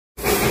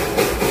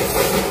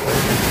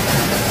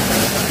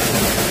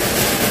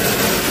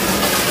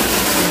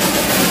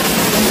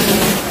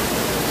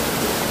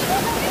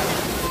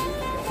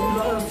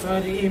তো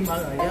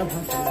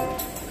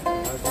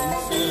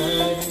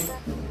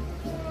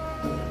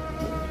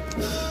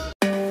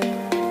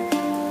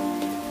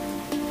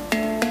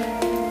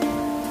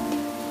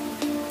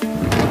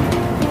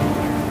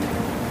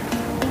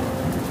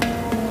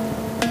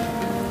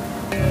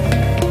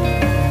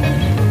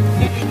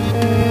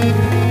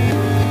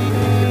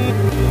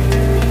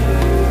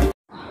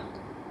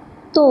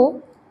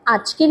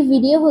আজকের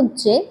ভিডিও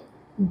হচ্ছে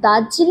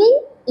দার্জিলিং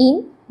ইন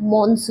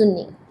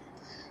মনসুনে।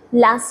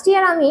 লাস্ট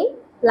ইয়ার আমি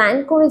প্ল্যান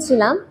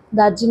করেছিলাম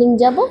দার্জিলিং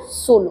যাব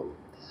সোলো,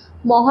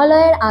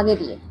 মহালয়ার আগে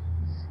দিয়ে।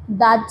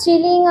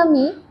 দার্জিলিং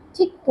আমি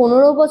ঠিক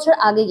 15 বছর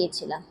আগে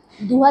গেছিলাম,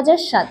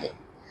 2007-এ।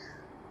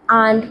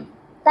 অ্যান্ড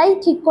তাই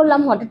ঠিক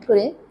করলাম হঠাৎ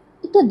করে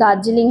একটু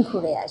দার্জিলিং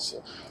ঘুরে আসি।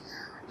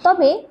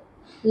 তবে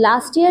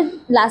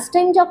লাস্ট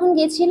টাইম যখন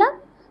গেছিলাম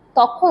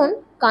তখন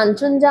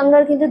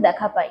কাঞ্চনজঙ্ঘার কিন্তু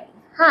দেখা পাইনি।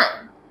 হ্যাঁ,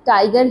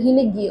 টাইগার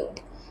হিলে গিয়েও,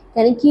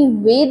 কেন কি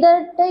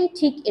ওয়েদারটাই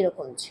ঠিক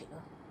এরকম ছিল।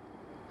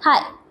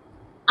 হাই,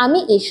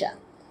 আমি এশা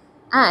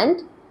and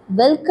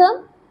welcome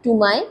to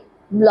my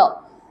blog.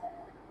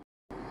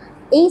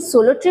 এই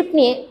সোলো ট্রিপ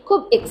নিয়ে খুব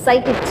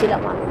এক্সাইটেড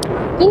ছিলাম আমি,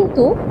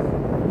 কিন্তু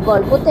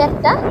গল্পতে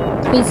একটা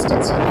টুইস্ট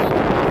আছে।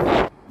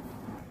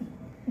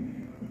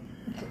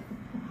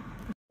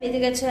 বেজে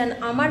গেছে আর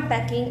আমার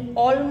প্যাকিং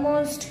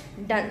অলমোস্ট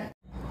ডান।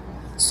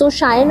 সো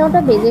 9:30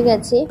 বেজে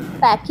গেছে,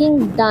 প্যাকিং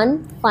ডান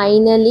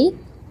ফাইনালি।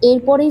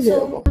 এরপরেই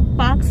বেরোবো।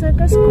 পার্ক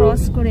সার্কাস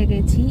ক্রস করে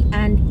গেছি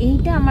অ্যান্ড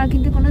এইটা আমার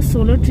কিন্তু কোনো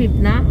সোলো ট্রিপ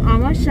না,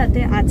 আমার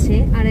সাথে আছে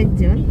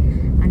আরেকজন,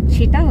 আর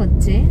সেটা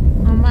হচ্ছে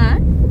আমার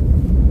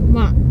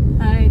মা।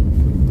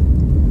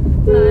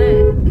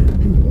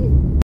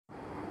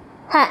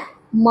 হ্যাঁ,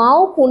 মাও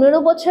 15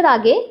 বছর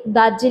আগে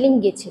দার্জিলিং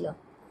গেছিল,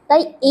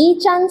 তাই এই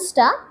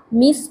চান্সটা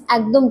মিস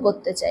একদম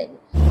করতে চাইনি।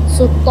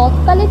 সো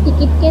তৎকালে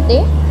টিকিট কেটে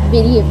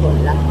বেরিয়ে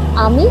পড়লাম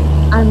আমি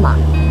আর মা।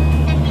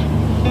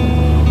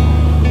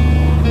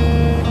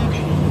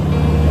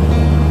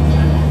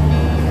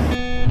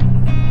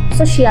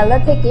 তো শিয়ালদা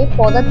থেকে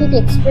পদাতিক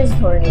এক্সপ্রেস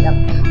ধরে নিলাম।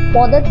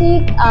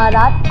 পদাতিক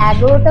রাত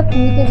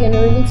 11:20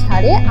 জেনারেলি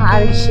ছাড়ে, আর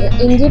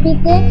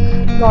এনজেপিতে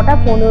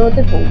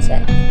 9:15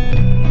 পৌঁছায়।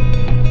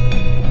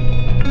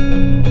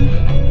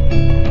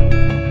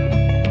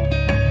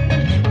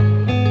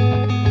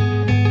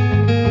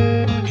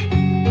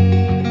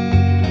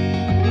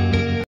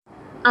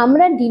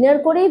 আমরা ডিনার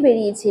করেই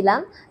বেরিয়েছিলাম,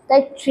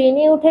 তাই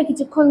ট্রেনে উঠে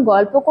কিছুক্ষণ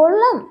গল্প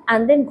করলাম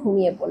অ্যান্ড দেন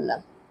ঘুমিয়ে পড়লাম।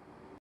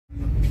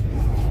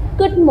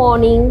 Good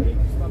morning.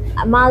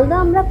 মালদা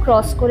আমরা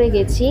ক্রস করে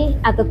গেছি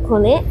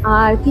এতক্ষণে,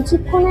 আর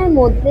কিছুক্ষণের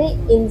মধ্যে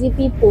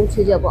এনজেপি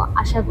পৌঁছে যাব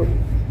আশা করি।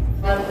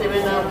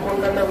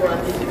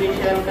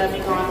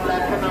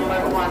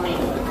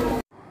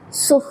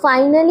 সো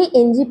ফাইনালি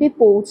এনজেপি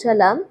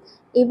পৌঁছালাম।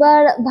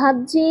 এবার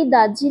ভাবছি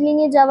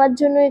দার্জিলিংয়ে যাওয়ার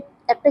জন্য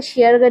একটা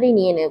শেয়ার গাড়ি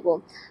নিয়ে নেব।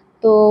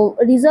 তো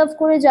রিজার্ভ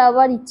করে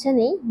যাওয়ার ইচ্ছা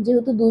নেই,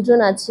 যেহেতু দুজন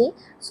আছি।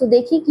 সো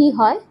দেখি কি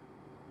হয়।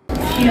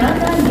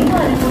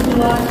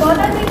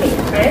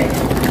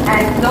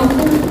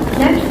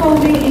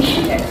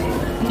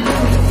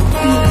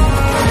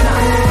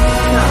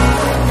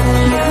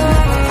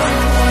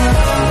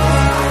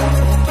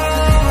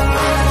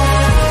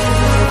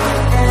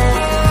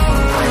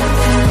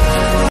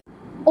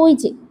 ওই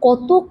যে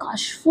কত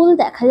কাশফুল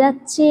দেখা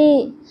যাচ্ছে,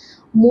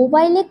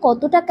 মোবাইলে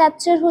কতটা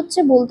ক্যাপচার হচ্ছে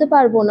বলতে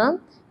পারবো না,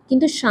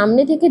 কিন্তু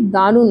সামনে থেকে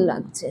দারুণ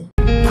লাগছে।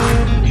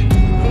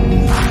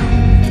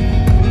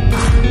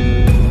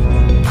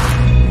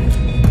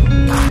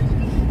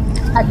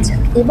 আচ্ছা,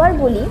 এবার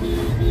বলি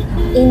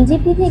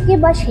এনজেপি থেকে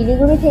বা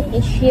শিলিগুড়ি থেকে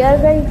শেয়ার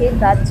গাড়িতে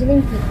দার্জিলিং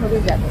কীভাবে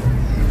যাবে।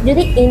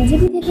 যদি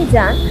এনজেপি থেকে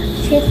যান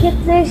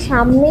সেক্ষেত্রে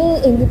সামনেই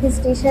এনজেপি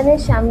স্টেশনের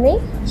সামনেই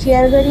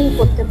শেয়ার গাড়ি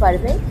করতে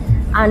পারবেন,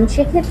 আর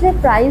সেক্ষেত্রে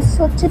প্রাইস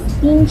হচ্ছে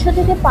 300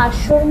 থেকে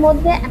 500-র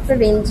মধ্যে একটা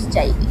রেঞ্জ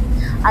চাইবে।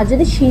 আর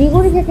যদি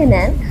শিলিগুড়ি থেকে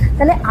নেন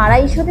তাহলে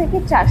 250 থেকে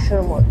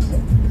 400-র মধ্যে।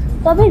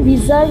 তবে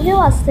রিজার্ভেও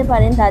আসতে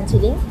পারেন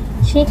দার্জিলিং,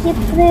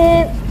 সেক্ষেত্রে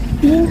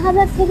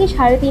 3000 থেকে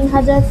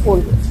 3500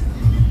 পড়বে।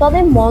 তবে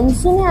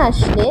মনসুনে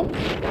আসলে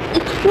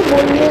একটু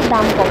বললে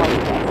দাম কমাতে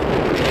পারে।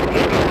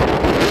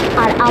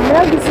 আর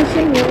আমরাও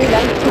ডিসিশন নিয়ে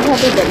নিলাম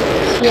কীভাবে যাবো,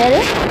 শেয়ারে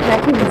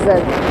নাকি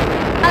রিজার্ভে।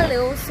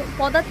 হ্যালো,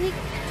 পদাতিক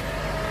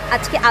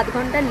আজকে আধ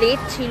ঘন্টা লেট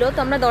ছিল, তো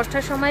আমরা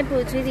 10টার সময়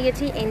পৌঁছে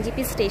গিয়েছি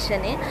এনজেপি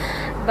স্টেশনে।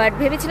 বাট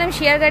ভেবেছিলাম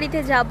শেয়ার গাড়িতে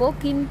যাব,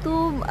 কিন্তু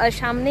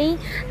সামনেই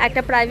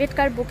একটা প্রাইভেট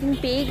কার বুকিং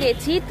পেয়ে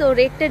গেছি, তো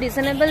রেটটা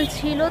রিজনেবল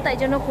ছিল, তাই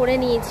জন্য করে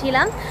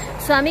নিয়েছিলাম।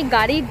 সো আমি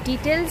গাড়ির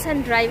ডিটেলস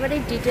অ্যান্ড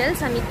ড্রাইভারের ডিটেলস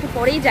আমি একটু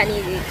পরেই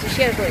জানিয়ে দিচ্ছি,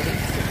 শেয়ার করে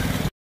দিচ্ছি।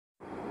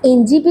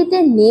 এনজেপিতে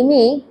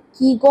নেমে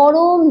কি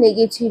গরম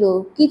লেগেছিল,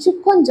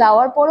 কিছুক্ষণ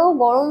যাওয়ার পরেও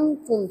গরম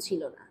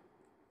কমছিল না,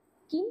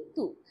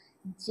 কিন্তু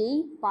যেই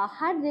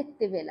পাহাড়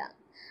দেখতে পেলাম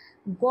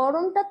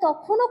গরমটা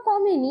তখনও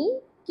কমেনি,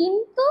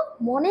 কিন্তু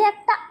মনে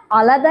একটা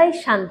আলাদাই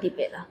শান্তি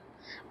পেলাম।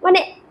 মানে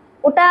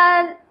ওটা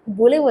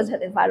বলে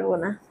বোঝাতে পারবো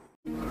না।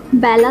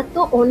 বেলা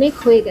তো অনেক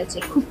হয়ে গেছে,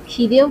 খুব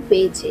খিদেও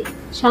পেয়েছে।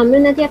 সামনে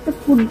নাকি একটা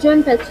ফুড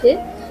জয়েন্ট আছে,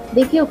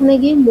 দেখি ওখানে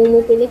গিয়ে মোমো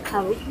পেলে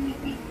খাবো।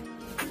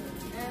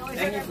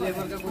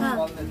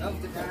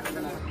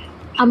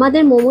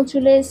 আমাদের মোমো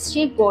চলে এসছে,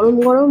 গরম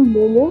গরম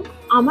মোমো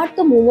আমার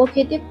তো মোমো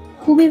খেতে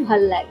খুবই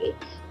ভাল লাগে,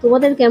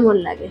 তোমাদের কেমন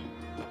লাগে?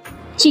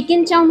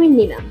 চিকেন চাউমিন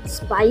নিলাম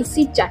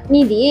স্পাইসি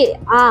চাটনি দিয়ে,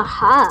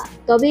 আহা!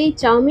 তবে এই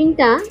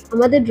চাউমিনটা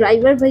আমাদের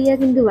ড্রাইভার ভাইয়া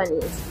কিন্তু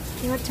বানিয়েছে।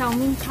 এবার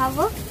চাউমিন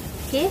খাবো,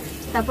 খেয়ে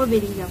তারপর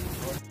বেরিয়ে যাবো।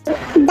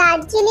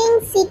 দার্জিলিং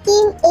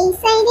সিকিম এই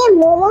সাইডে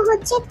মোমো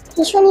হচ্ছে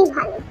ভীষণই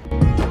ভালো।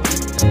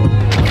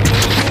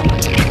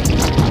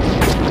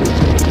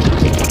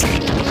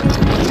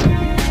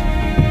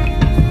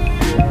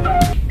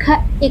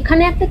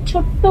 এখানে একটা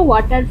ছোট্ট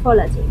ওয়াটারফল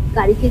আছে,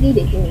 গাড়ি থেকেই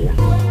দেখে নিলাম।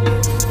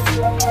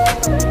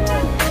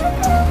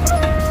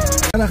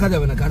 রাখা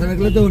যাবে না, কাঁচা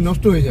রাখলে তো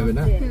নষ্ট হয়ে যাবে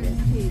না,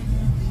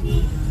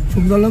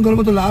 সুন্দর লঙ্কার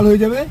মতো লাল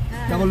হয়ে যাবে,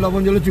 তখন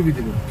লবণ জলে চুবি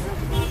দেবে।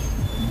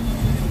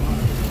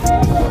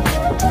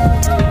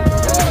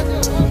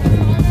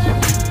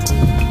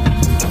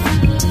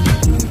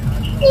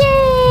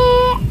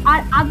 আর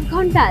আধ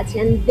ঘন্টা আছে,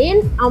 দেন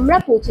আমরা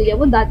পৌঁছে যাব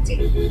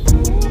দার্জিলিং।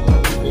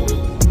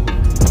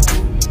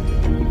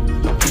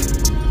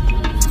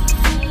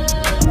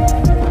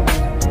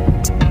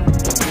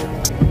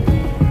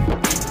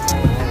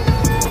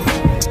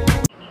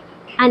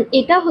 অ্যান্ড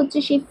এটা হচ্ছে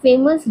সেই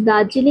ফেমাস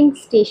দার্জিলিং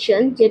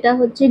স্টেশন, যেটা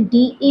হচ্ছে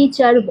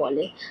DHR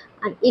বলে।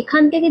 আর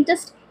এখান থেকে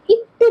জাস্ট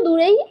একটু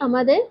দূরেই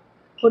আমাদের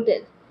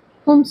হোটেল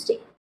হোমস্টে।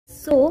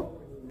 সো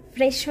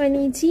ফ্রেশ হয়ে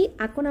নিয়েছি,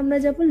 এখন আমরা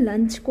যাব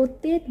লাঞ্চ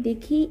করতে।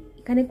 দেখি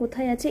এখানে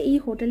কোথায় আছে, এই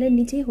হোটেলের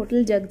নিচেই হোটেল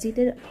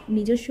জগজিতের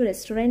নিজস্ব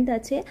রেস্টুরেন্ট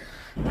আছে,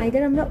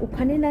 আইদার আমরা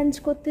ওখানে লাঞ্চ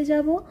করতে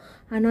যাব,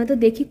 আর নয়তো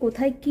দেখি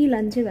কোথায় কি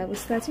লাঞ্চের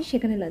ব্যবস্থা আছে,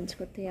 সেখানে লাঞ্চ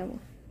করতে যাব।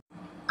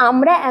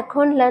 আমরা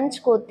এখন লাঞ্চ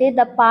করতে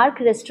দ্য পার্ক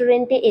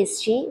রেস্টুরেন্টে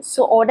এসছি।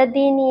 সো অর্ডার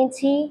দিয়ে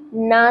নিয়েছি,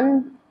 নান,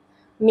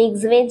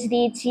 মিক্স ভেজ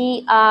দিয়েছি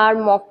আর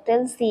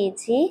মকটেলস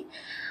দিয়েছি।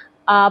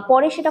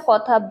 পরে সেটা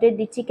কথা আপডেট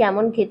দিচ্ছি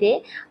কেমন খেতে।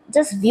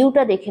 জাস্ট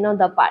ভিউটা দেখে নাও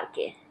দ্য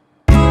পার্কে।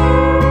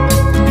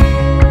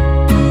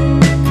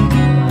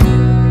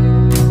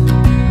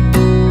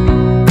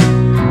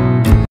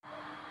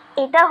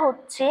 এটা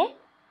হচ্ছে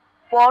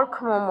পর্ক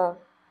মোমো,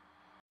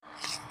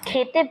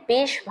 খেতে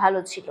বেশ ভালো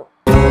ছিল।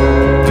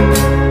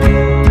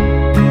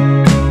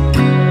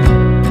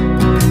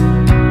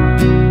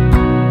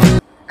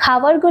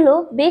 খাবারগুলো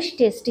বেশ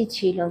টেস্টি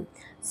ছিল,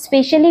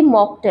 স্পেশালি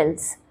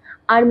মকটেলস।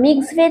 আর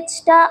মিক্স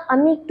ভেজটা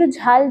আমি একটু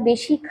ঝাল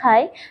বেশি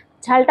খাই,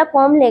 ঝালটা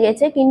কম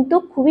লেগেছে, কিন্তু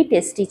খুবই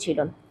টেস্টি ছিল,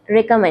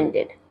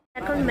 রেকমেন্ডেড।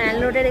 এখন ম্যান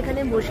রোডের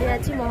এখানে বসে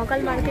আছি, মহাকাল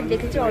মার্কেট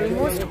দেখেছি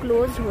অলমোস্ট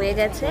ক্লোজ হয়ে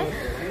গেছে,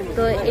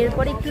 তো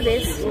এরপর একটু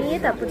রেস্ট নিয়ে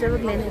তারপর যাবো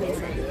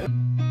গ্লেনারিসে।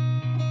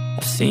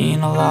 I've seen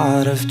a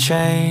lot of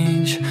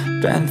change,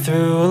 been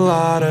through a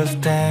lot of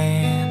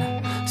pain.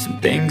 Some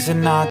things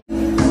are not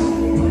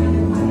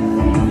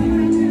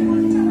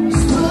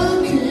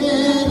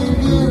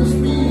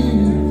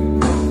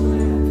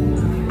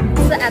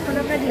এখন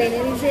আমরা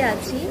গ্লেনারিসে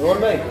আছি,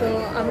 তো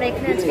আমরা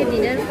এখানে আজকে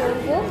ডিনার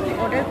করব,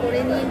 অর্ডার করে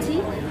নিয়েছি,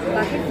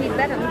 বাকি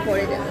ফিডব্যাক আমি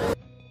পরে দেব।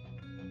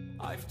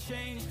 I've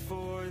changed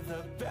for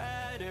the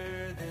better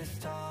this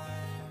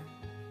time.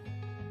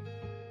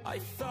 I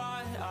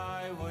thought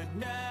I would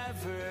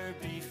never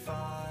be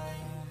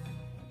fine.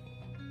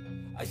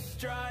 I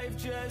strive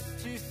just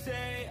to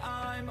say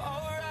I'm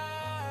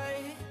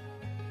alright.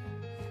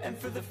 And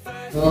for the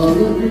first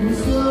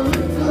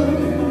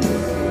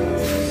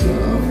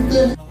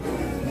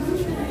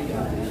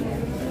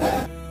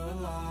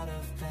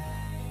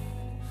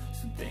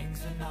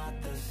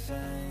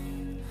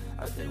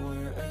as they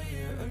were a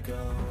year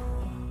ago,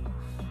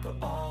 but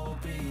all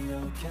will be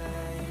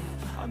okay.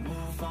 I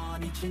move on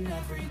each and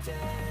every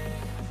day.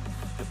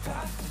 The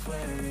past is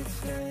where it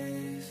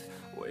stays,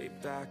 way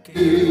back in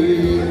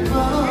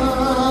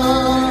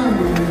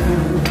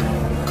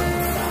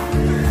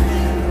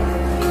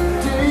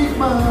take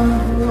my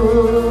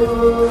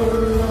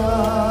whole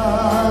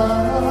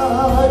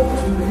life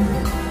to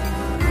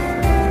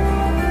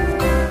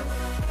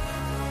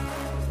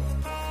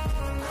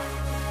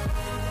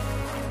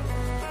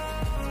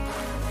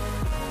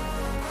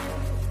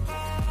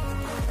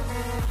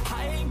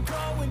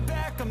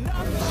I'm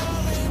not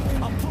falling,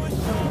 I'll push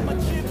all my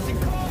chips and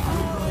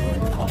call it.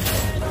 I'll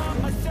bet on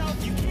myself,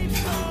 you keep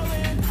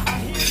stalling. I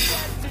hear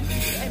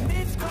destiny and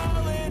it's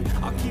calling.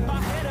 I'll keep my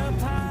head up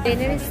high.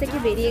 Glenary's থেকে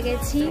বেরিয়ে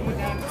গেছি,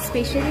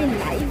 specially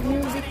live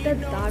মিউজিকটা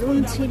দারুণ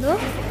ছিল।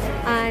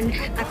 And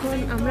এখন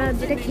আমরা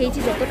যেটা খেয়েছি,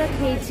 যতটা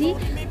খেয়েছি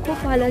খুব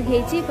ভালো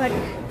খেয়েছি, বাট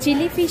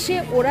চিলি ফিশে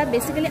ওরা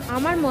বেসিক্যালি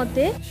আমার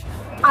মতে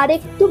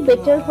আরেকটু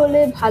বেটার হলে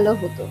ভালো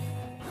হতো।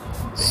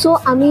 সো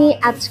আমি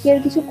আজকে আর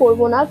কিছু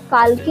করবো না,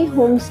 কালকে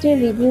হোমস্টে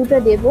রিভিউটা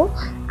দেবো,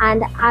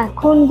 অ্যান্ড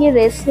এখন গিয়ে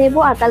রেস্ট নেবো,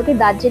 আর কালকে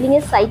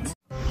দার্জিলিংয়ের সাইট।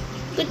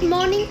 গুড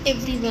মর্নিং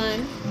এভরিওয়ান,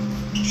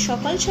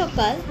 সকাল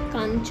সকাল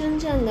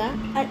কাঞ্চনজঙ্ঘা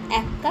আর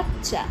এক কাপ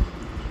চা,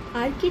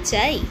 আর কি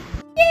চাই।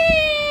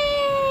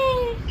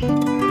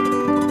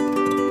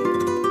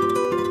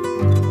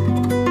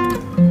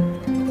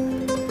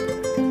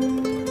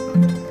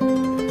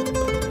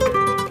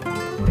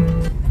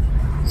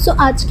 সো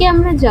আজকে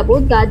আমরা যাব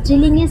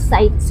দার্জিলিংয়ে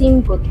সাইট সিইং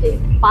করতে,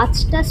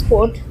 5টা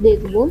স্পট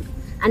দেখব,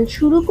 অ্যান্ড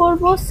শুরু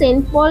করব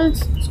সেন্ট পলস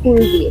স্কুল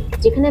দিয়ে,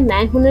 যেখানে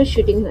ম্যানহুনের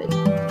শুটিং হয়েছে।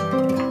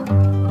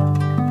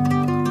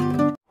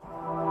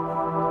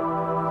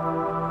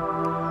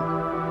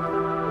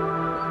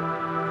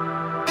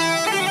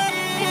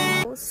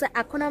 সো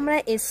এখন আমরা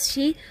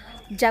এসছি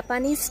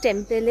জাপানিজ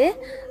টেম্পেলে।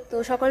 তো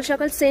সকাল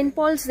সকাল সেন্ট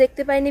পলস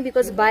দেখতে পাইনি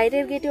বিকজ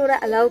বাইরের গেটে ওরা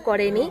অ্যালাউ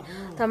করেনি।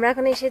 তো আমরা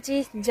এখন এসেছি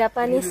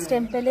জাপানিজ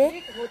টেম্পেলে।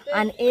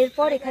 আর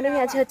এরপর এখানে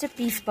আছে হচ্ছে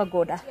পিস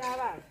পাগোডা।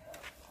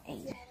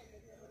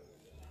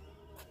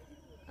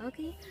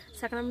 ওকে,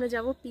 এখন আমরা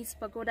যাবো পিস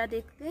পাগোডা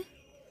দেখতে।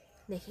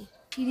 দেখি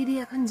সিঁড়ি দিয়ে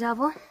এখন যাব,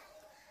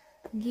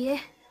 গিয়ে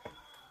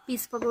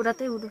পিস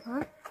পাগোডাতে উঠব,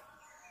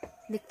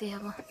 দেখতে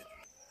যাব।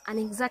 আর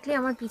এক্স্যাক্টলি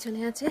আমার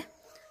পিছনে আছে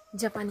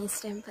জাপানিজ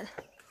টেম্পল।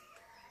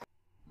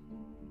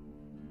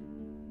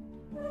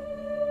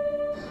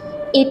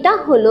 এটা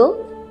হলো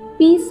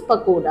piece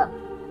pagoda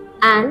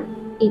and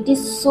it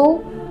is so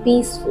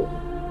peaceful.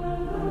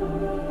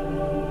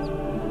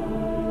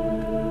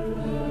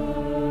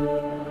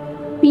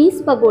 Piece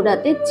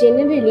পাগোডাতে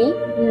generally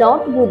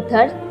Lord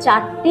বুদ্ধার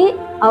 4টে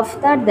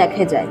অবতার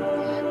দেখা যায়,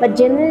 বাট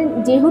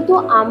যেহেতু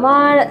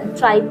আমার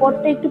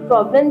ট্রাইপডটা একটু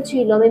প্রবলেম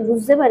ছিল, আমি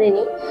বুঝতে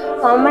পারিনি,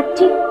 তো আমার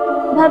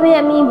ঠিকভাবে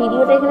আমি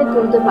ভিডিওটা এখানে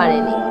তুলতে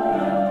পারিনি।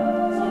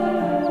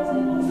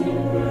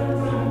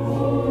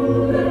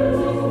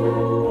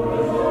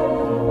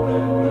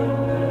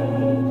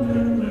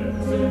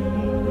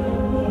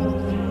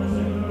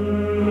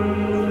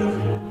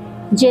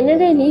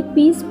 জেনারেলি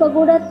পিস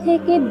পাগোডা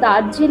থেকে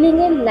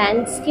দার্জিলিংয়ের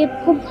ল্যান্ডস্কেপ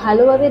খুব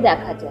ভালোভাবে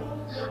দেখা যায়।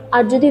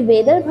 আর যদি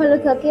ওয়েদার ভালো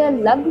থাকে আর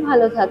লাক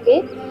ভালো থাকে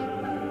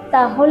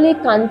তাহলে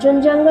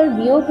কাঞ্চনজঙ্ঘার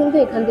ভিউ কিন্তু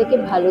এখান থেকে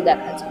ভালো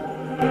দেখা যায়।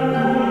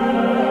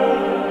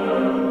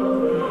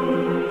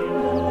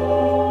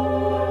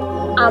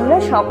 আমরা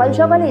সকাল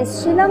সকাল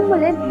এসেছিলাম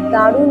বলে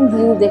দারুণ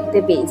ভিউ দেখতে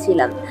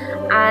পেয়েছিলাম।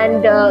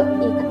 অ্যান্ড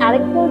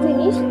আরেকটা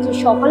জিনিস যে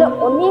সকালে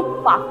অনেক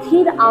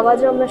পাখির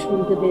আওয়াজও আমরা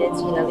শুনতে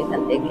পেরেছিলাম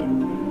এখান থেকে।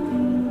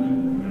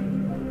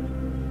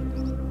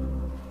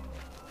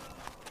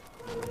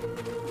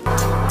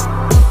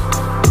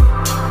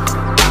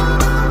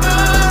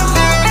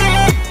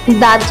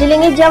 দার্জিলিং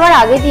এ যাওয়ার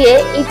আগে দিয়ে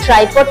এই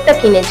ট্রাইপডটা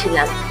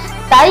কিনেছিলাম,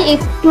 তাই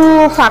একটু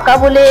ফাঁকা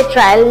বলে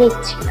ট্রায়াল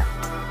নিচ্ছিলাম।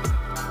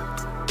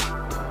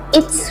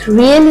 It's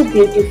really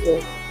beautiful.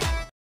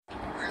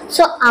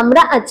 সো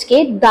আমরা আজকে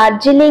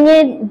দার্জিলিং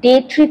এর ডে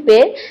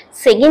ট্রিপের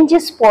সেকেন্ড যে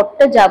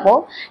স্পটটা যাব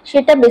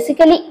সেটা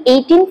বেসিক্যালি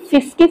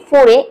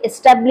 1854 এ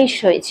এস্টাবলিশ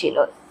হয়েছিল।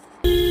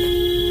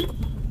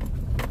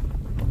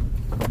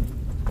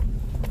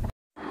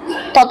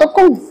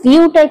 ততক্ষণ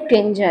ভিউটা একটু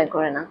এনজয়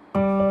করে না।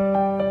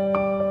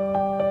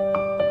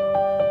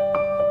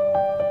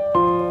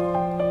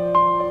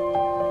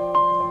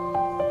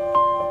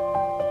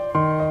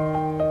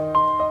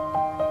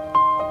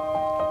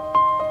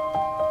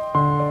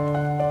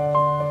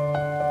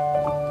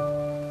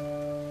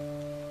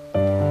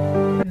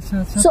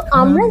 সো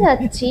আমরা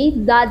যাচ্ছি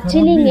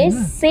দার্জিলিং এর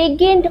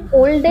সেকেন্ড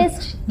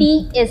ওল্ডেস্ট টি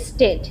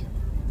এস্টেট।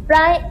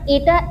 প্রায়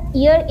এটা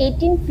ইয়ার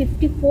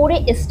 1854 এ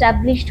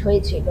এস্টাবলিশড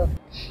হয়েছিল।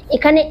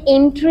 এখানে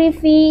এন্ট্রি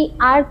ফি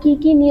আর কি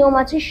কি নিয়ম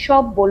আছে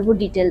সব বলবো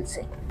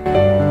ডিটেলসে।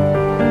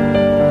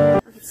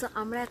 সো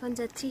আমরা এখন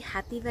যাচ্ছি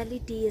হ্যাপি ভ্যালি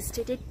টি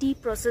এস্টেটে টি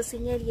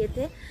প্রসেসিং এর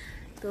ইয়েতে।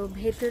 তো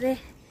ভেতরে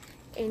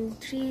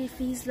এন্ট্রি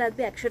ফিস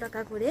লাগবে 100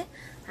 টাকা করে।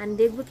 আর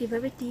দেখবো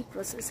কিভাবে টি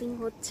প্রসেসিং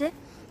হচ্ছে,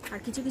 আর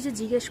কিছু কিছু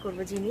জিজ্ঞেস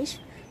করবো জিনিস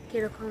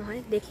কিরকম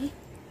হয় দেখি।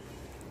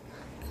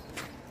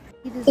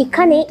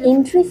 এখানে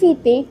এন্ট্রি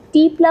ফিতে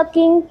টি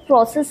প্লাকিং,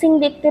 প্রসেসিং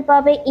দেখতে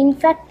পাবে,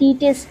 ইনফ্যাক্ট টি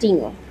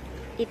টেস্টিংও।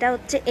 এটা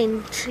হচ্ছে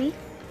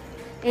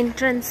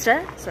এন্ট্রান্সটা,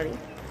 সরি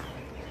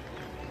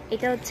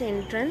এটা হচ্ছে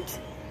এন্ট্রান্স।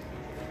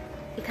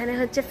 এখানে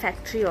হচ্ছে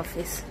ফ্যাক্টরি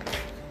অফিস।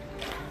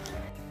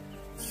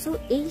 সো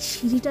এই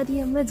সিঁড়িটা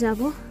দিয়ে আমরা যাব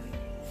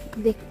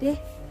দেখতে।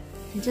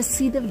 Just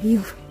see the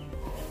view.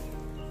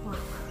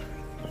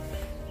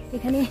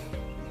 এখানে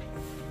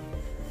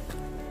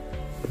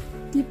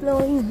টি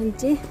প্লাউইং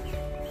হচ্ছে।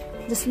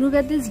 Just look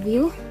at this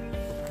view.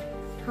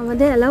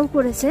 আমাদের অ্যালাউ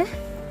করেছে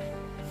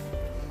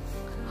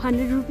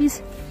 100 রুপিস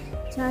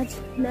চার্জ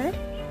নেয়,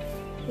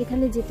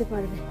 এখানে যেতে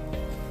পারবে।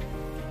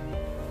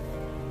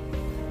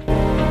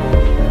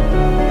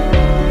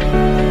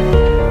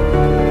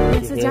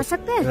 जा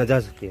सकते हैं? जा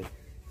सकते हैं।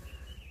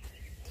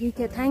 ठीक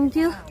है, थैंक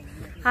यू।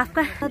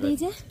 आपका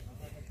दीजिए।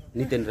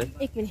 नितिन राय।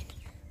 एक मिनट,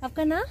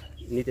 आपका नाम?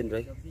 नितिन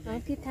राय।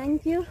 Okay, thank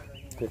you.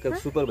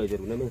 सुपरवाइजर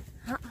हूँ ना मैं।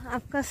 हाँ,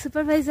 आपका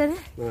सुपरवाइजर है?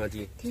 हाँ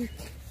जी। ठीक।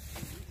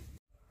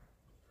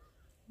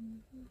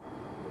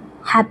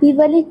 হ্যাপি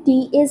ভ্যালি টি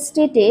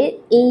এস্টেটে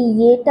এই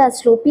ইয়েটা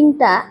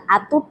স্লোপিংটা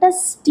এতটা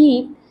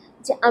স্টিপ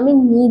যে আমি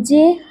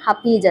নিজে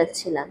হাঁপিয়ে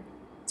যাচ্ছিলাম।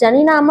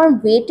 জানি না আমার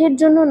ওয়েটের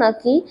জন্য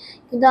নাকি,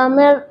 কিন্তু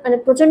আমার মানে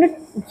প্রচণ্ড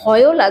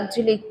ভয়ও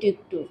লাগছিল একটু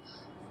একটু।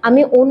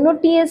 আমি অন্য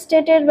টি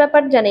এস্টেটের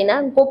ব্যাপার জানি না,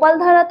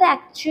 গোপালধারাতে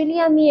অ্যাকচুয়ালি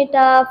আমি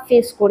এটা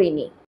ফেস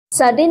করিনি।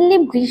 সাডেনলি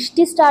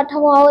বৃষ্টি স্টার্ট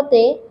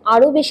হওয়াতে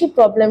আরও বেশি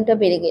প্রবলেমটা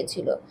বেড়ে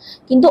গেছিল।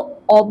 কিন্তু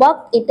অবাক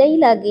এটাই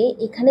লাগে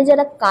এখানে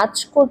যারা কাজ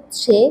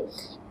করছে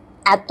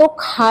এত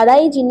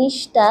খাড়াই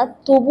জিনিসটা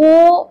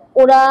তবুও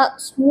ওরা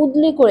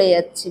স্মুথলি করে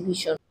যাচ্ছে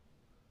ভীষণ।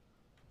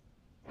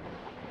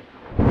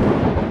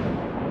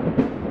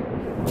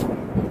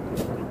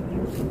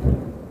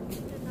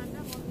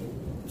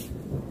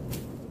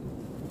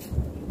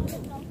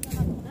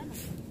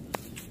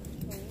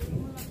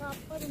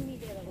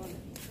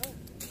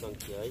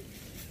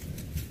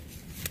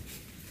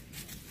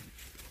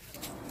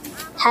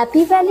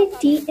 হ্যাপি ভ্যালি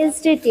টি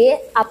এস্টেটে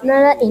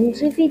আপনারা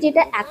এন্ট্রি ফি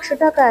যেটা 100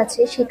 টাকা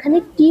আছে, সেখানে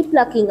টি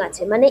প্লাকিং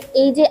আছে। মানে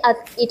এই যে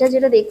এটা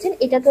যেটা দেখছেন,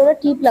 এটাকে ওরা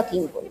টি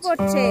প্লাকিং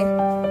করছে।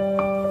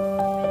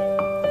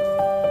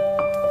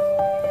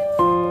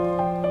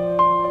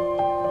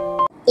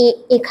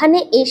 এখানে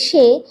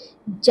এসে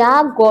যা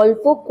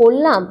গল্প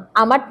করলাম,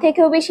 আমার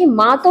থেকেও বেশি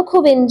মা তো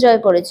খুব এনজয়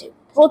করেছে,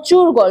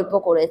 প্রচুর গল্প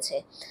করেছে,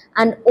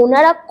 অ্যান্ড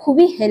ওনারা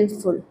খুবই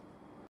helpful.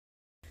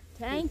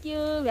 Thank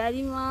you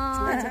very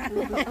much.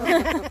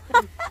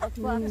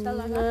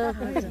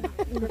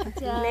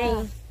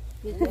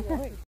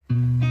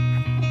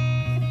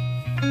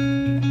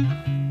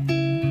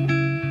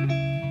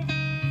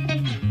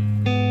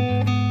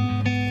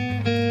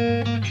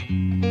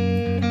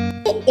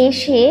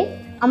 এসে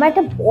আমার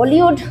একটা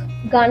বলিউড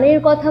গানের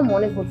কথা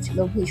মনে পড়ছিল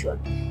ভীষণ,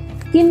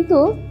 কিন্তু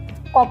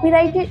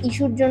কপিরাইটের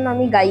ইস্যুর জন্য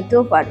আমি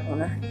গাইতেও পারবো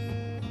না।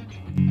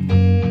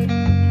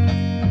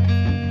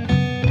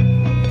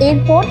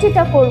 এরপর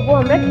যেটা করব,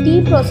 আমরা টি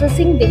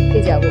প্রসেসিং দেখতে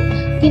যাব,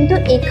 কিন্তু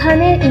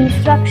এখানে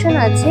ইনস্ট্রাকশন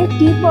আছে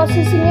টি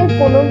প্রসেসিং এর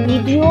কোনো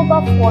ভিডিও বা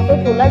ফটো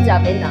তোলা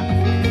যাবে না।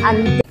 আর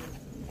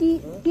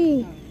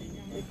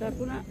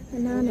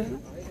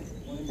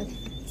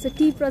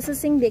টি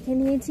প্রসেসিং দেখে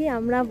নিয়েছি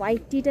আমরা,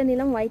 হোয়াইট টিটা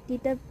নিলাম, হোয়াইট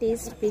টিটার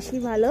টেস্ট বেশি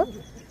ভালো।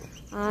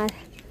 আর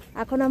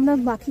এখন আমরা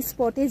বাকি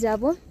স্পটে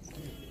যাব,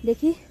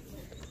 দেখি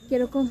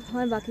কিরকম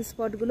হয় বাকি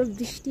স্পটগুলো।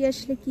 বৃষ্টি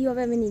আসলে কি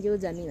হবে আমি নিজেও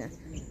জানি না।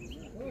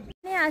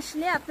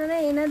 আসলে আপনারা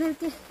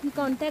এনাদেরকে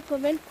कांटेक्ट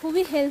করবেন,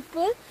 খুবই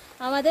হেল্পফুল,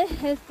 আমাদের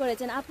হেল্প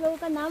করেছেন। आप लोगों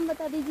का नाम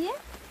बता दीजिए।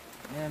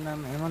 मेरा नाम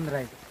हेमंत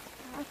राय,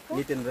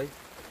 नितिन राय,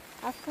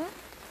 आपका?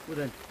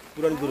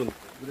 पूरन गुरु,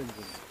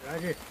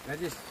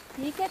 राजेश।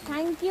 ठीक है,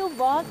 थैंक यू,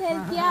 बहुत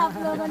हेल्प किया आप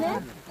लोगों ने।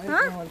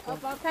 हाँ,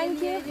 थैंक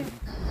यू।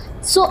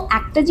 সো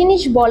একটা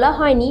জিনিস বলা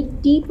হয়নি,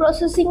 টি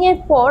প্রসেসিং এর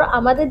পর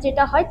আমাদের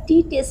যেটা হয় টি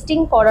টেস্টিং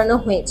করানো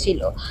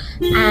হয়েছিল,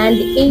 অ্যান্ড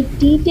এই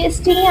টি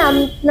টেস্টিং এ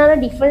আপনারা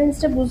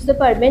ডিফারেন্সটা বুঝতে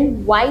পারবেন।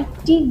 White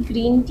T,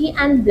 green tea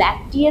and black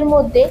টি এর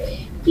মধ্যে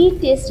টি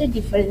টেস্টের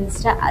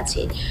ডিফারেন্সটা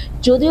আছে,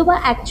 যদিও বা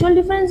অ্যাকচুয়াল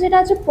ডিফারেন্স যেটা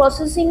আছে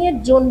প্রসেসিংয়ের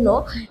জন্য,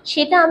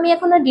 সেটা আমি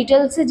এখন আর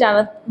ডিটেলসে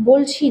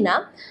বলছি না।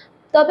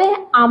 তবে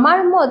আমার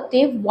মতে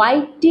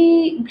হোয়াইট টি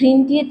গ্রিন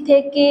টির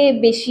থেকে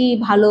বেশি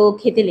ভালো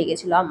খেতে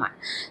লেগেছিল আমার।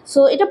 সো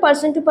এটা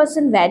পার্সন টু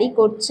পার্সন ভ্যারি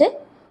করছে।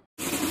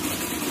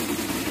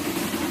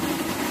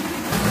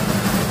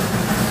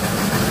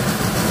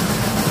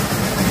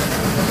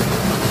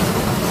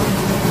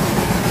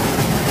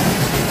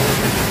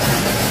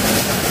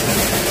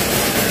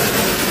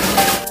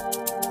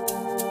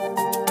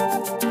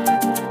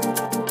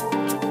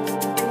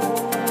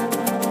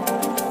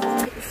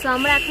 সো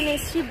আমরা এখন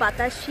এসেছি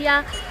বাতাসিয়া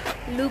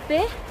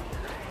লুপে,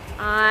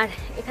 আর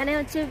এখানে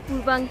হচ্ছে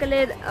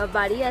পূর্বাঞ্চলের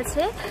বাড়ি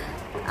আছে।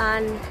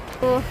 আর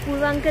তো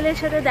পূর্বাঞ্চলের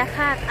সাথে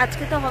দেখা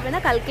আজকে তো হবে না,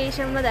 কালকে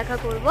এসে আমরা দেখা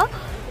করব।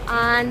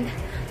 অ্যান্ড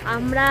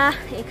আমরা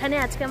এখানে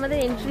আজকে আমাদের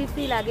এন্ট্রি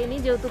ফি লাগেনি,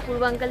 যেহেতু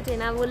পূর্বাঞ্চল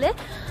চেনা বলে।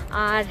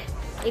 আর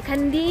এখান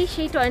দিয়েই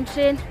সেই টয়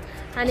ট্রেন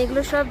আর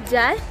এগুলো সব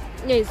যায়,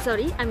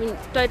 সরি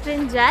টয়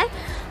ট্রেন যায়।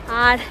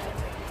 আর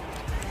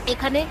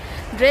এখানে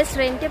ড্রেস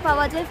রেন্টে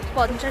পাওয়া যায়,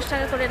 50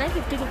 টাকা করে নেয়,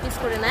 50 রুপিস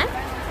করে নেয়।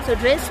 সো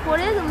ড্রেস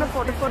পরে তোমরা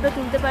ফটো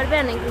তুলতে পারবে,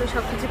 আর এগুলো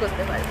সব কিছু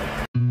করতে পারবে।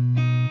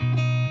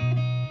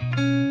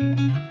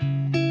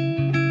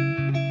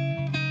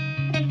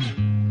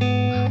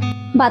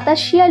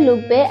 বাতাসিয়া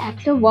লুপে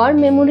একটা ওয়ার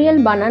মেমোরিয়াল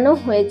বানানো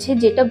হয়েছে,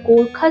 যেটা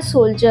গোর্খা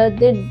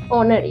সোলজারদের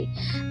অনারে,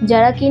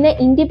 যারা কিনা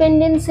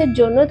ইন্ডিপেন্ডেন্সের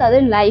জন্য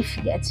তাদের লাইফ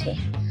গেছে।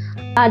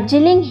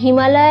 দার্জিলিং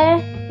হিমালয়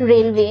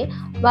রেলওয়ে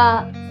বা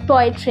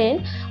টয় ট্রেন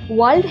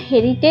ওয়ার্ল্ড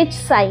হেরিটেজ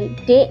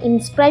সাইটে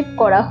ইনস্ক্রাইব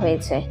করা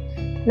হয়েছে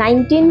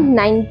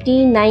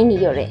 1999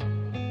 ইয়ারে।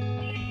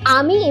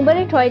 আমি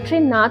এবারে টয়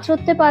ট্রেন না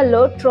চড়তে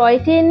পারলেও টয়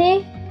ট্রেনে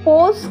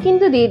পোজ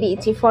কিন্তু দিয়ে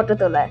দিয়েছি ফটো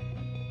তোলার।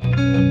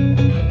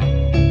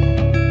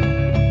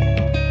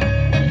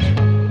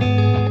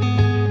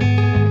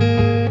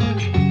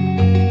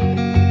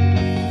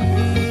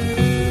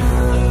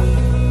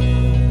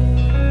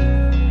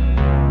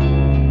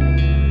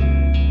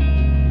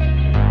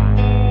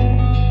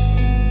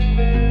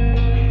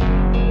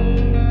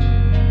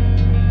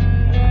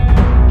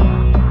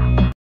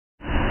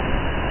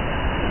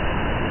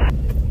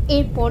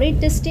 এর পরের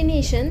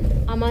ডেস্টিনেশন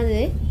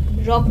আমাদের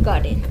রক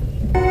গার্ডেন।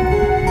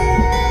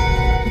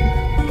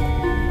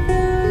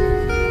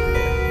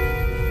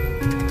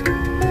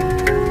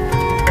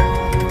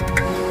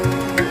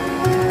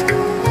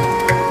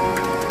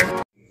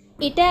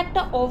 এটা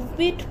একটা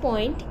অফবিট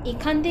পয়েন্ট,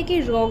 এখান থেকে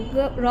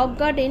রক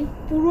গার্ডেন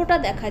পুরোটা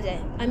দেখা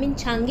যায়।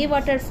 ছাঙ্গে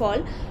ওয়াটারফল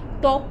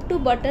টপ টু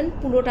বটন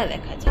পুরোটা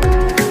দেখা যায়।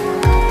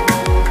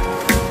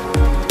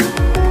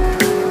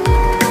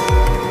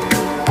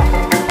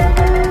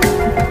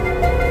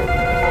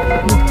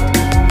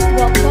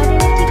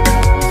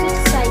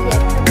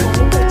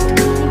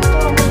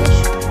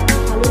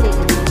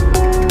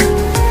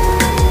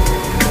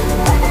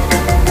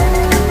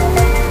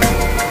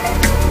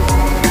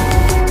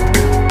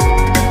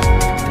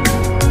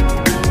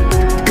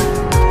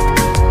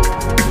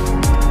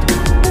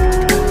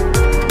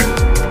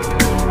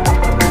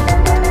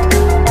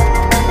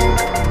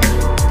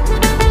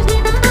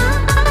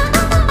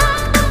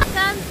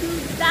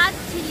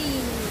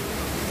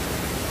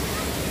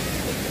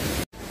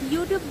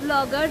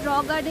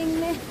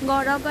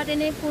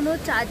 গার্ডেনে কোনো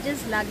চার্জেস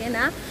লাগে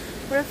না,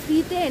 ওরা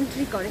ফ্রিতে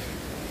এন্ট্রি করে।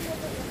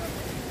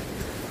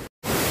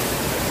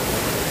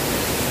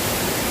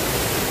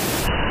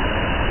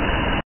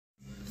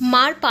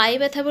 মার পায়ে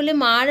ব্যথা বলে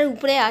মার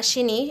উপরে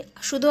আসেনি,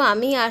 শুধু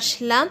আমি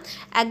আসলাম।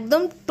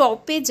 একদম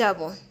টপে যাব,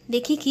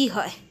 দেখি কি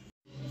হয়।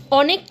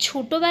 অনেক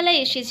ছোটোবেলায়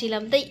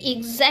এসেছিলাম, তাই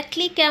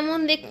এক্স্যাক্টলি কেমন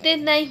দেখতে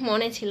তাই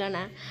মনে ছিল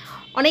না।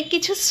 অনেক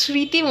কিছু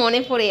স্মৃতি মনে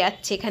পড়ে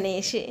যাচ্ছে এখানে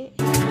এসে।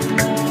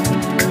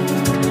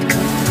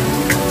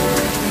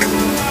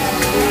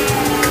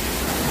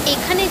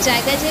 এখানে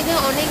জায়গায় জায়গায়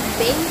অনেক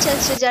বেঞ্চ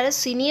আছে, যারা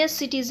সিনিয়র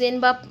সিটিজেন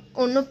বা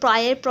অন্য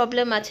পায়ের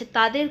প্রবলেম আছে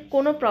তাদের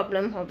কোনো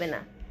প্রবলেম হবে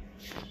না।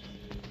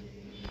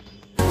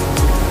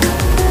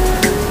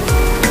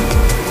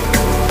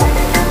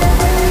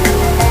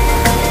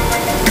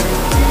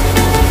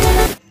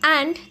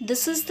 And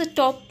this is the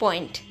top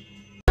point.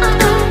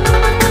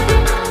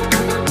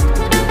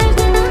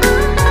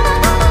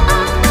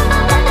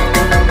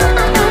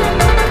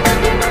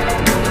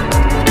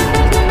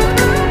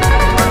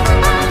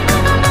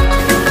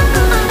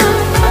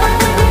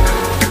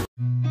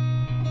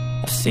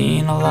 I've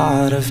seen a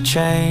lot of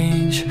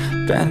change,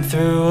 been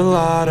through a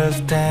lot of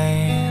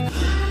pain.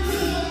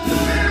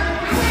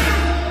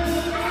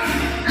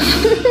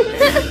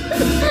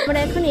 আমরা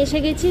এখন এসে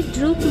গেছি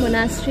ড্রুপ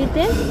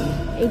মোনাস্ট্রিতে।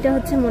 এটা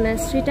হচ্ছে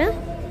মোনাস্ট্রিটা।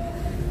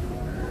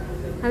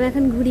 আমি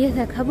এখন ঘুরিয়ে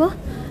দেখাবো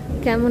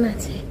কেমন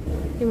আছে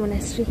এই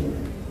মোনাস্ট্রি।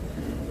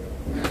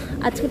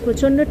 আজকে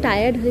প্রচণ্ড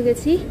টায়ার্ড হয়ে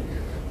গেছি।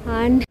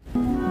 অ্যান্ড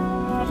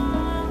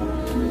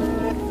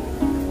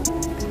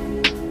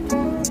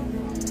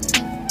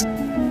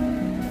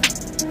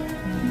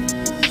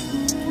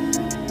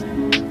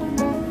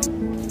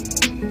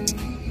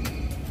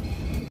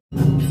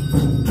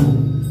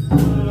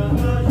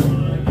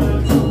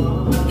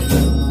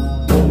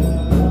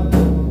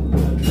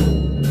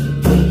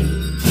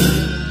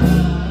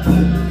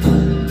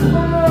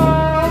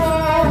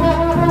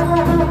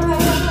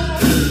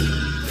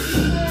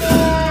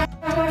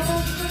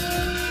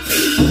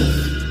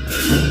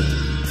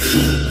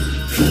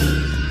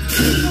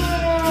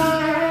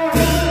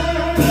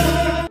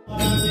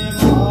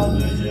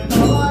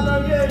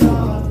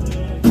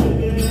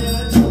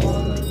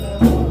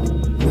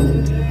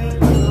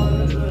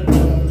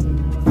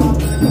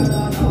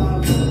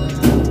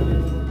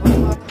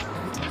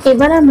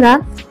এবার আমরা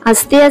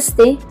আস্তে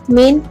আস্তে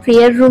মেন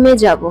প্রেয়ার রুমে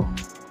যাব।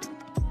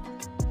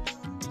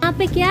 यहाँ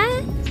पे क्या है?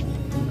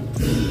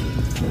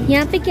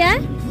 यहाँ पे क्या है?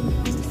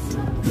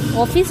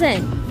 ऑफिस है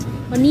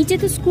और नीचे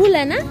तो स्कूल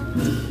है ना।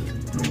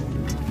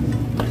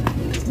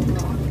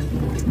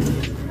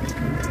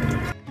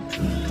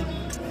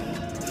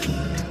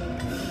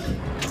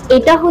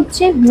 এটা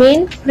হচ্ছে মেন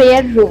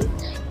প্রেয়ার রুম।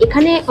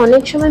 এখানে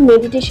অনেক সময়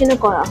মেডিটেশনও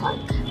করা হয়,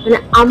 মানে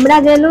আমরা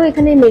গেলেও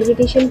এখানে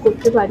মেডিটেশন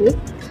করতে পারি।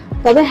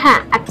 তবে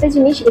হ্যাঁ, একটা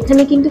জিনিস,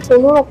 এখানে কিন্তু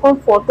কোনো রকম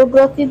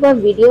ফটোগ্রাফি বা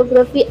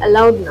ভিডিওগ্রাফি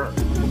অ্যালাউড না।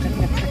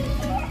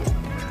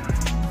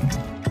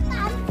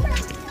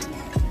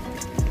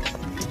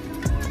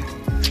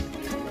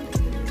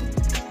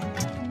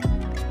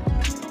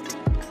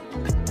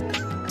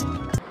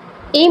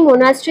 এই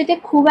মোনাস্ট্রিতে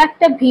খুব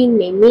একটা ভিড়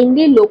নেই,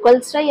 মেইনলি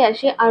লোকালসরাই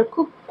আসে আর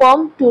খুব কম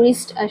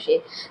টুরিস্ট আসে,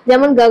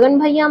 যেমন গগন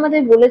ভাইয়া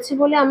আমাদের বলেছে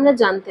বলে আমরা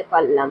জানতে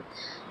পারলাম।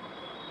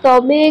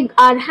 তবে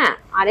আর হ্যাঁ,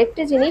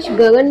 আরেকটা জিনিস,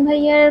 গগন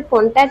ভাইয়ার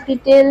কন্ট্যাক্ট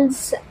ডিটেলস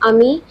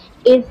আমি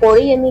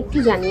এরপরেই একটু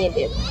জানিয়ে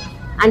দেব।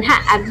 আর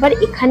হ্যাঁ, একবার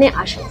এখানে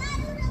আসো।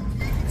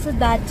 সো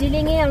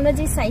দার্জিলিংয়ে আমরা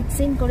যে সাইট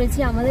সিইং করেছি,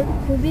 আমাদের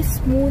খুবই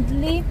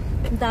স্মুথলি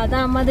দাদা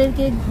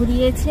আমাদেরকে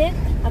ঘুরিয়েছে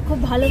আর খুব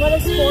ভালো ভালো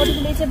স্পট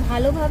ঘুরিয়েছে।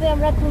 ভালোভাবে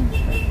আমরা খুব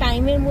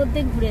টাইমের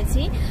মধ্যে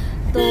ঘুরেছি।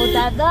 তো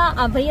দাদা,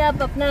 भैया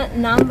आप अपना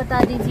नाम बता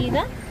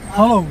दीजिएगा।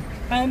 Hello,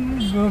 I am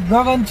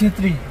Gagan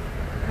Chhetri.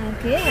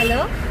 Okay, hello.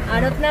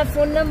 और अपना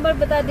फ़ोन नंबर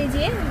बता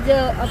दीजिए जो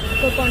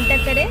आपको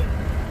कांटेक्ट करे।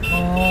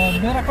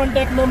 मेरा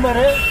कांटेक्ट नंबर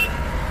है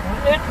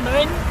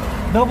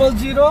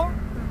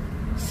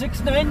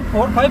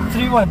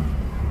 8900694531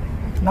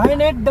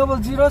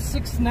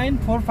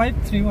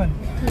 9800694531।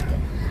 ঠিক আছে,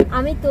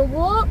 আমি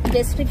তবুও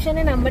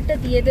ডেসক্রিপশনে নাম্বারটা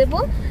দিয়ে দেবো,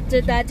 যে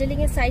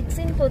দার্জিলিংয়ে সাইট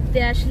সিইং করতে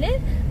আসলে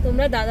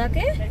তোমরা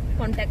দাদাকে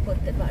কন্ট্যাক্ট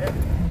করতে পারো।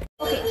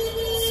 ওকে,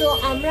 সো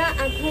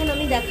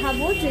আমি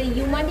দেখাবো যে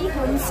ইউমা ডি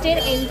হোমস্টের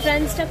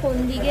এন্ট্রান্সটা কোন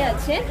দিকে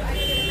আছে।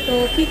 তো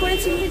কী করে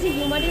চিনবে যে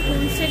ইউমা ডি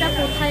হোমস্টেটা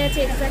কোথায় আছে,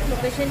 এক্স্যাক্ট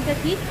লোকেশনটা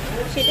কি,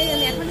 সেটাই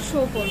আমি এখন শো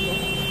করবো।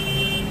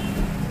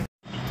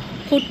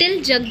 হোটেল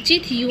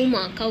জগজিৎ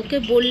ইউমা, কাউকে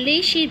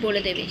বললেই সেই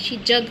বলে দেবে। সেই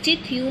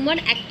জগজিৎ ইউমার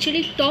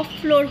অ্যাকচুয়ালি টপ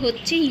ফ্লোর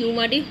হচ্ছে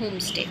ইউমা ডি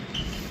হোমস্টে।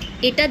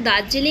 এটা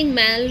দার্জিলিং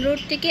ম্যাল রোড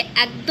থেকে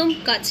একদম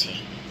কাছে,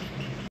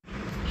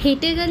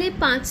 হেঁটে গেলে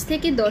 5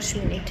 থেকে 10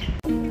 মিনিট।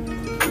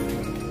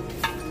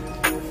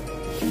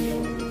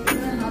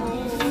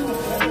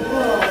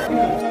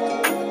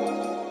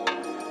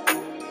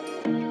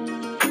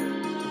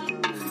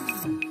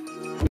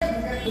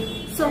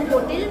 সো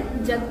হোটেল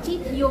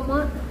জগজিৎ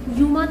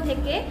ইউমা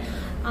থেকে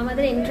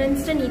আমাদের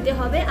এন্ট্রান্সটা নিতে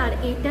হবে, আর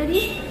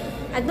এটারই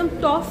একদম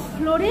টপ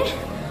ফ্লোরে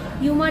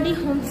ইউমা ডি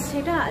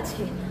হোমস্টেটা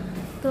আছে।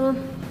 তো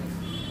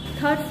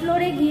 3rd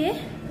ফ্লোরে গিয়ে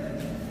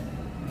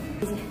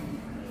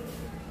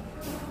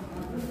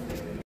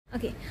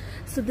ওকে,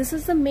 so this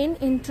is the main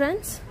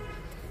entrance.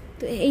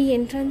 তো এই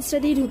এন্ট্রান্সটা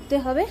দিয়ে ঢুকতে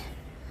হবে,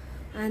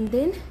 অ্যান্ড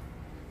দেন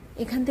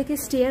এখান থেকে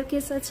স্টেয়ার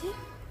কেস আছে,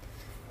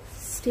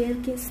 স্টেয়ার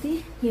কেস দিয়ে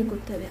ইয়ে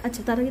করতে হবে।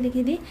 আচ্ছা, তার আগে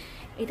দেখিয়ে দিই,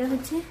 এটা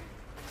হচ্ছে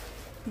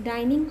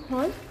ডাইনিং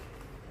হল,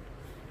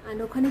 অ্যান্ড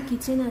ওখানে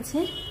কিচেন আছে।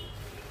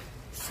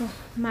 সো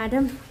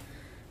ম্যাডাম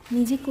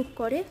নিজে কুক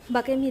করে,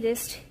 বাকি আমি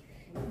রেস্ট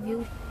ভিউ।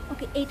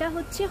 ওকে, এটা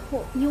হচ্ছে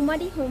ইউমা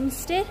ডি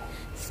হোমস্টে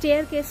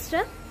স্টেয়ার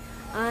কেসটা,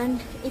 অ্যান্ড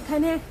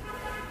এখানে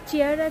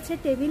চেয়ার আছে,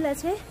 টেবিল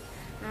আছে,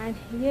 and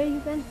here you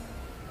can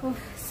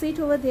sit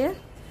over দেয়ার।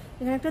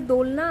 এখানে একটা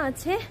দোলনা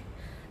আছে,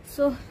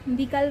 সো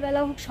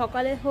বিকালবেলা হোক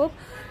সকালে হোক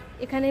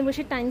এখানে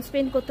বসে টাইম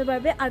স্পেন্ড করতে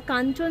পারবে। আর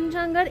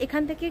কাঞ্চনজঙ্ঘার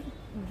এখান থেকে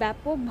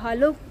ব্যাপক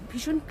ভালো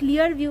ভীষণ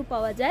ক্লিয়ার ভিউ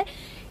পাওয়া যায়।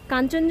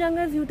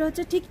 কাঞ্চনজঙ্ঘার ভিউটা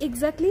হচ্ছে ঠিক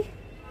এক্স্যাক্টলি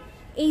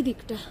এই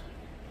দিকটা,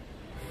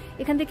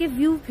 এখান থেকে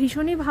ভিউ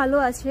ভীষণই ভালো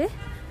আছে।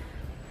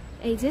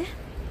 এই যে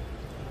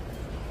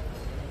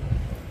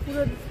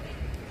পুরো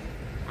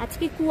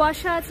আজকে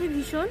কুয়াশা আছে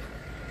ভীষণ,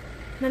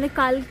 মানে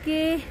কালকে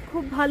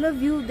খুব ভালো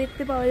ভিউ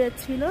দেখতে পাওয়া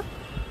যাচ্ছিল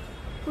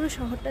পুরো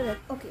শহরটা দেখ।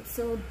 ওকে,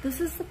 so this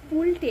is the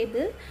pool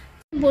table,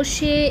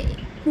 বসে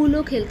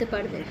পুলও খেলতে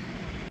পারবে।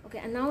 ওকে,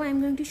 and now I'm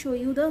going to show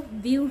you the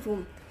view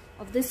room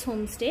of this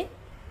homestay.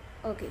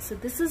 Okay, so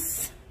this is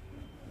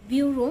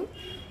view room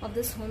of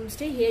this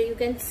homestay. Here you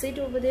can sit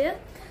over there,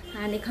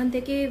 and এখান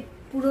থেকে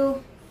পুরো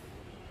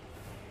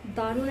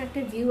দারুণ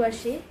একটা view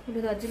আসে, পুরো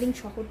দার্জিলিং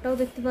শহরটাও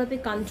দেখতে পাবে,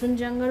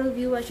 কাঞ্চনজঙ্ঘারও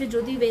ভিউ আসে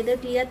যদি ওয়েদার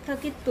ক্লিয়ার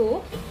থাকে।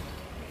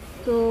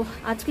 তো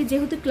আজকে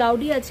যেহেতু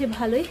ক্লাউডি আছে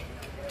ভালোই,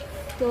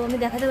 তো আমি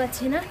দেখাতে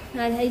পাচ্ছি না।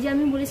 আর এই যে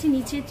আমি বলেছি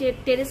নিচে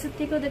টেরেসের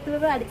থেকেও দেখতে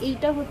পাবে। আর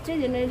এইটা হচ্ছে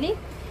জেনারেলি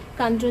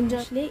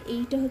কাঞ্চনজঙ্ঘা,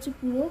 এইটা হচ্ছে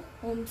পুরো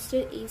হোমস্টে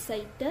এই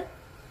সাইডটা।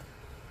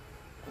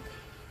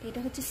 এটা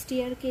হচ্ছে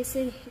স্টেয়ার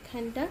কেসের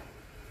এখানটা,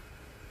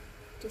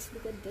 just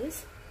look at this,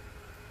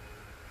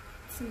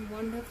 it's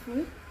wonderful.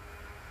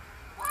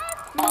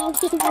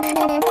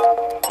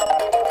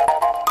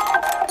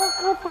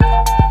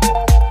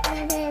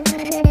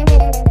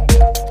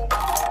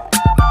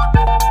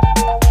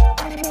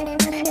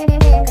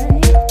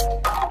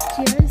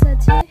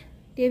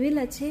 Table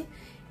আছে,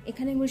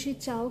 এখানে বসে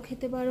চাও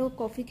খেতে পারো,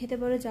 কফি খেতে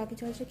পারো, যা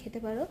কিছু আছে খেতে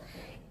পারো।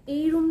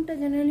 এই রুমটা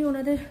জেনারেলি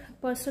ওনাদের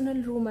পার্সোনাল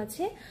রুম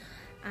আছে।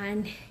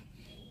 অ্যান্ড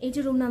এই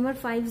যে রুম নাম্বার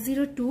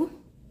 502,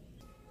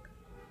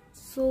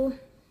 সো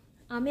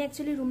আমি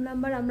অ্যাকচুয়ালি রুম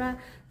নাম্বার আমরা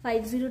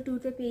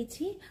 502তে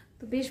পেয়েছি,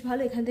 তো বেশ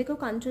ভালো, এখান থেকেও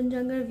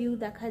কাঞ্চনজঙ্ঘার ভিউ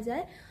দেখা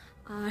যায়।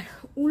 আর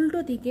উল্টো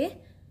দিকে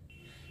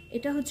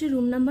এটা হচ্ছে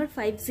রুম নাম্বার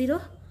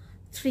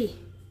 503,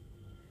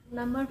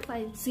 নাম্বার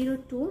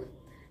 502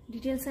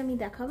 ডিটেলস আমি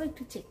দেখাবো,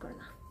 একটু চেক করে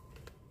না।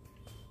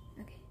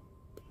 ওকে,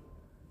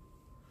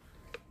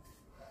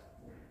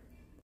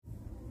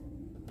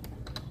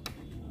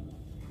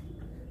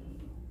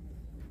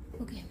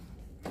 ওকে,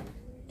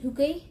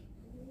 ঢুকেই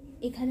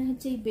এখানে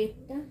হচ্ছে এই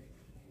বেডটা,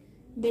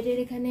 বেডের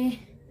এখানে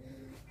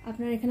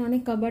আপনার এখানে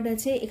অনেক কাবার্ড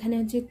আছে, এখানে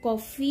হচ্ছে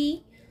কফি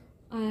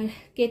আর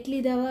কেটলি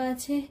দেওয়া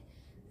আছে,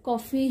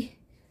 কফি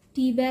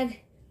টি ব্যাগ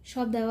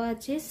সব দেওয়া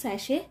আছে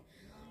স্যাশে।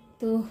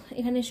 তো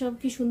এখানে সব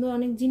কি সুন্দর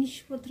অনেক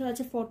জিনিসপত্র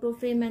আছে, ফটো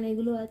ফ্রেম মানে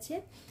এগুলো আছে।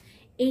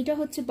 এইটা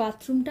হচ্ছে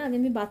বাথরুমটা, আগে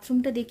আমি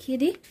বাথরুমটা দেখিয়ে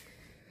দিই।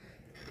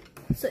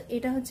 সো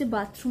এটা হচ্ছে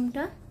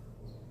বাথরুমটা।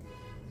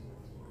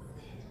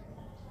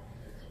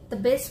 দ্য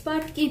বেস্ট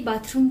পার্ট কি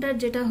বাথরুমটার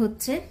যেটা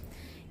হচ্ছে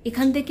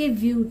এখান থেকে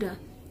ভিউটা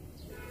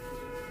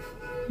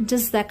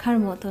জাস্ট দেখার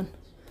মতন।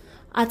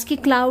 আজকে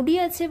ক্লাউডি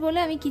আছে বলে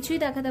আমি কিছুই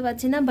দেখাতে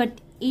পারছি না, বাট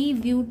এই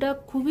ভিউটা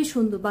খুবই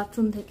সুন্দর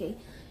বাথরুম থেকে,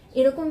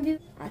 এরকম ভিউ।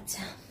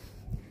 আচ্ছা,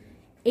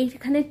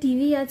 এইখানে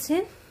টিভি আছে,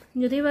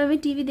 যদিও আমি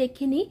টিভি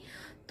দেখিনি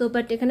তো,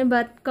 বাট এখানে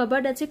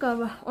কাবার্ড আছে,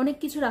 অনেক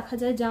কিছু রাখা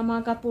যায়, জামা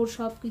কাপড়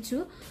সব কিছু।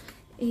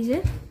 এই যে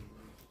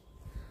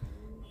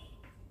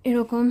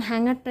এরকম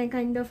হ্যাঙ্গারটাই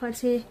কাইন্ড অফ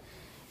আছে,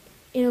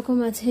 এরকম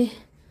আছে।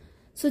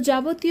 সো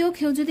যাবতীয়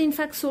কেউ যদি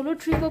ইনফ্যাক্ট সোলো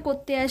ট্রিপও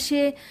করতে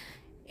আসে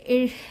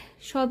এর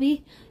সবই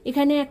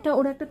এখানে।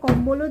 ওরা একটা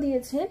কম্বলও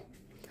দিয়েছে।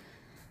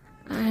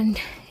 অ্যান্ড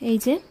এই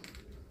যে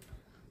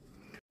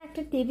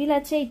একটা টেবিল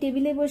আছে, এই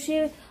টেবিলে বসে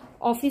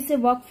অফিসে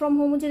ওয়ার্ক ফ্রম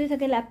হোমও যদি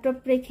থাকে ল্যাপটপ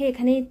রেখে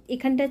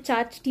এখানটা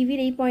চার্জ, টিভির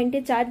এই পয়েন্টে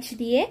চার্জ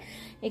দিয়ে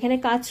এখানে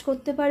কাজ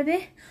করতে পারবে।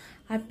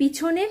 আর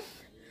পিছনে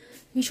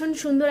ভীষণ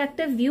সুন্দর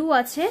একটা ভিউ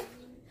আছে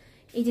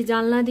এই যে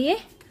জানলা দিয়ে।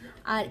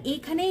 আর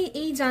এইখানে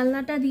এই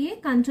জানলাটা দিয়ে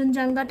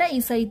কাঞ্চনজঙ্ঘাটা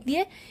এই সাইড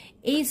দিয়ে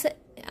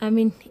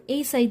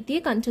এই সাইড দিয়ে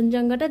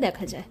কাঞ্চনজঙ্ঘাটা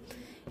দেখা যায়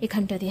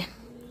এখানটা দিয়ে।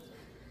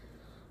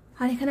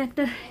 আর এখানে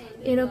একটা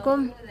এরকম,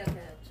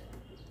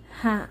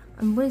 হ্যাঁ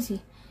আমি বলছি,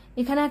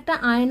 এখানে একটা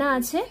আয়না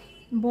আছে,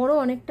 বড়,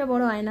 অনেকটা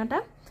বড় আয়নাটা,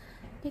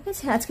 ঠিক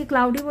আছে। আজকে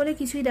ক্লাউডি বলে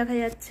কিছুই দেখা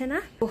যাচ্ছে না।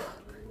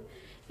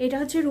 এটা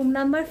হচ্ছে রুম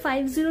নাম্বার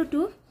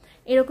 502,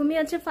 এরকমই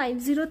আছে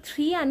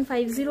 503 অ্যান্ড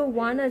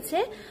 501 আছে।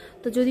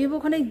 তো যদিও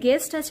ওখানে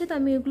গেস্ট আছে তো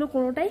আমি এগুলো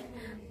কোনোটাই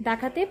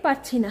দেখাতে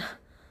পারছি না।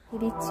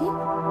 দিচ্ছি,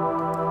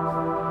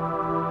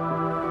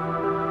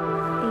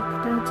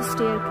 এটা হচ্ছে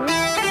staircase.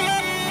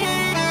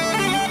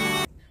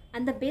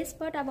 And the best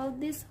part about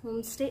this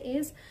homestay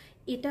is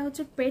এটা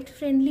হচ্ছে পেট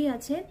ফ্রেন্ডলি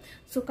আছে।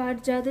 সো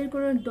যাদের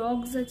কোনো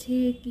ডগস আছে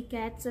কি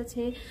ক্যাটস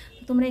আছে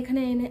তোমরা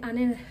এখানে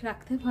আনে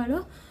রাখতে পারো।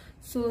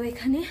 সো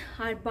এখানে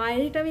আর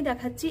বাইরেটা আমি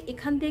দেখাচ্ছি,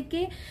 এখান থেকে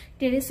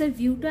টেরেসের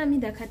ভিউটা আমি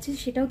দেখাচ্ছি,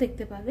 সেটাও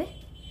দেখতে পাবে।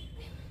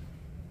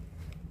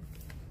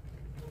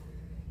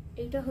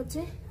 এইটা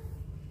হচ্ছে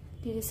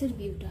টেরেসের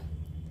ভিউটা।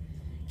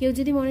 কেউ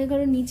যদি মনে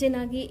করো নিচে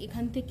না গিয়ে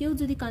এখান থেকেও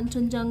যদি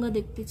কাঞ্চনজঙ্ঘা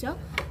দেখতে চাও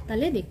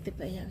তাহলে দেখতে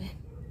পেয়ে যাবে।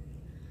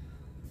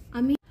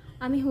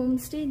 আমি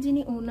হোমস্টে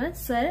যিনি ওনার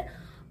স্যার,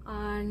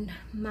 আর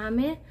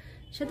ম্যামের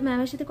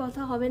সাথে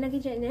কথা হবে নাকি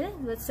জানি না,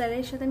 বাট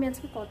স্যারের সাথে আমি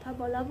আজকে কথা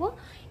বলাবো।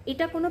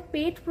 এটা কোনো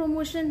পেড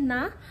প্রমোশন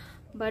না,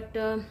 বাট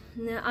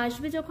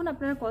আসবে যখন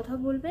আপনারা কথা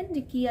বলবেন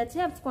যে কি আছে,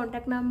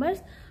 কন্ট্যাক্ট নাম্বার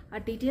আর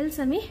ডিটেলস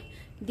আমি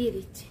দিয়ে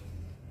দিচ্ছি।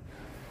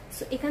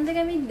 সো এখান থেকে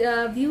আমি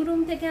ভিউ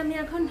রুম থেকে আমি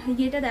এখন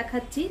ইয়েটা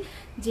দেখাচ্ছি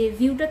যে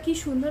ভিউটা কি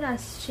সুন্দর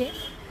আসছে।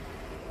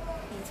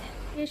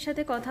 এর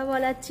সাথে কথা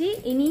বলাচ্ছি,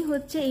 ইনি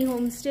হচ্ছে এই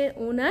হোমস্টের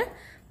ওনার।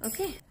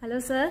 ওকে, hello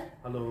sir.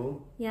 Hello.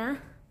 Yeah.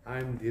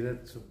 I'm Dheeraj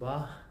Subba,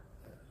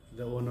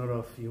 the owner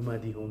of Yuma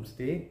D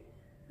Homestay.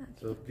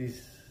 So please,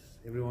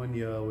 everyone,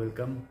 you're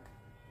welcome.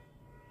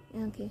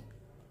 Okay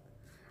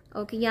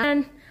okay, यार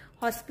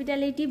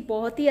हॉस्पिटैलिटी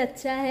बहुत ही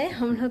अच्छा है,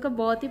 हम लोग को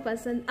बहुत ही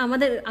पसंद।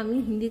 আমি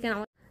হিন্দি কেন।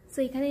 সো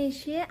এখানে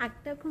এসে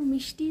একটা খুব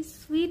মিষ্টি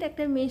সুইট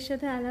একটা মেয়ের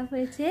সাথে আলাপ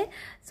হয়েছে।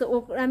 সো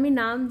আমি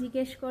নাম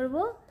জিজ্ঞেস করব।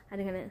 আর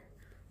এখানে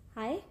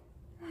हाय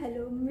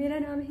हेलो, मेरा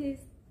नाम है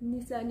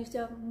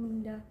निशा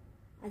मुंडा।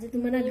 अच्छा,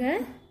 तुम्हारा घर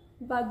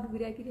बाग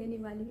डुगरा की रहने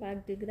वाली। पार्क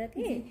डिगरा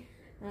के?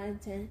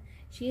 अच्छा,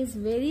 शी इज़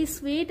वेरी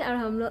स्वीट और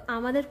हम लोग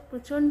আমাদের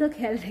প্রচন্ড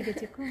খেয়াল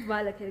রেখেছে, খুব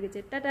ভালো খেয়াল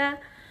রেখেছে। Tata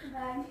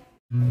bye.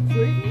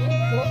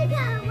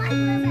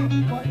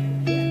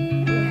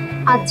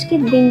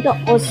 আজকের দিনটা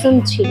অসম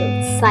ছিল,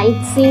 সাইট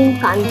সিইং,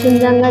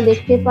 কাঞ্চনজঙ্ঘা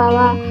দেখতে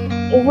পাওয়া।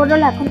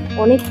 ওভারঅল এখন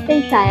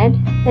অনেকটাই টায়ার্ড,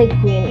 তাই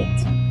ঘুমিয়ে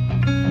নিচ্ছি।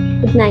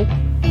 Good night.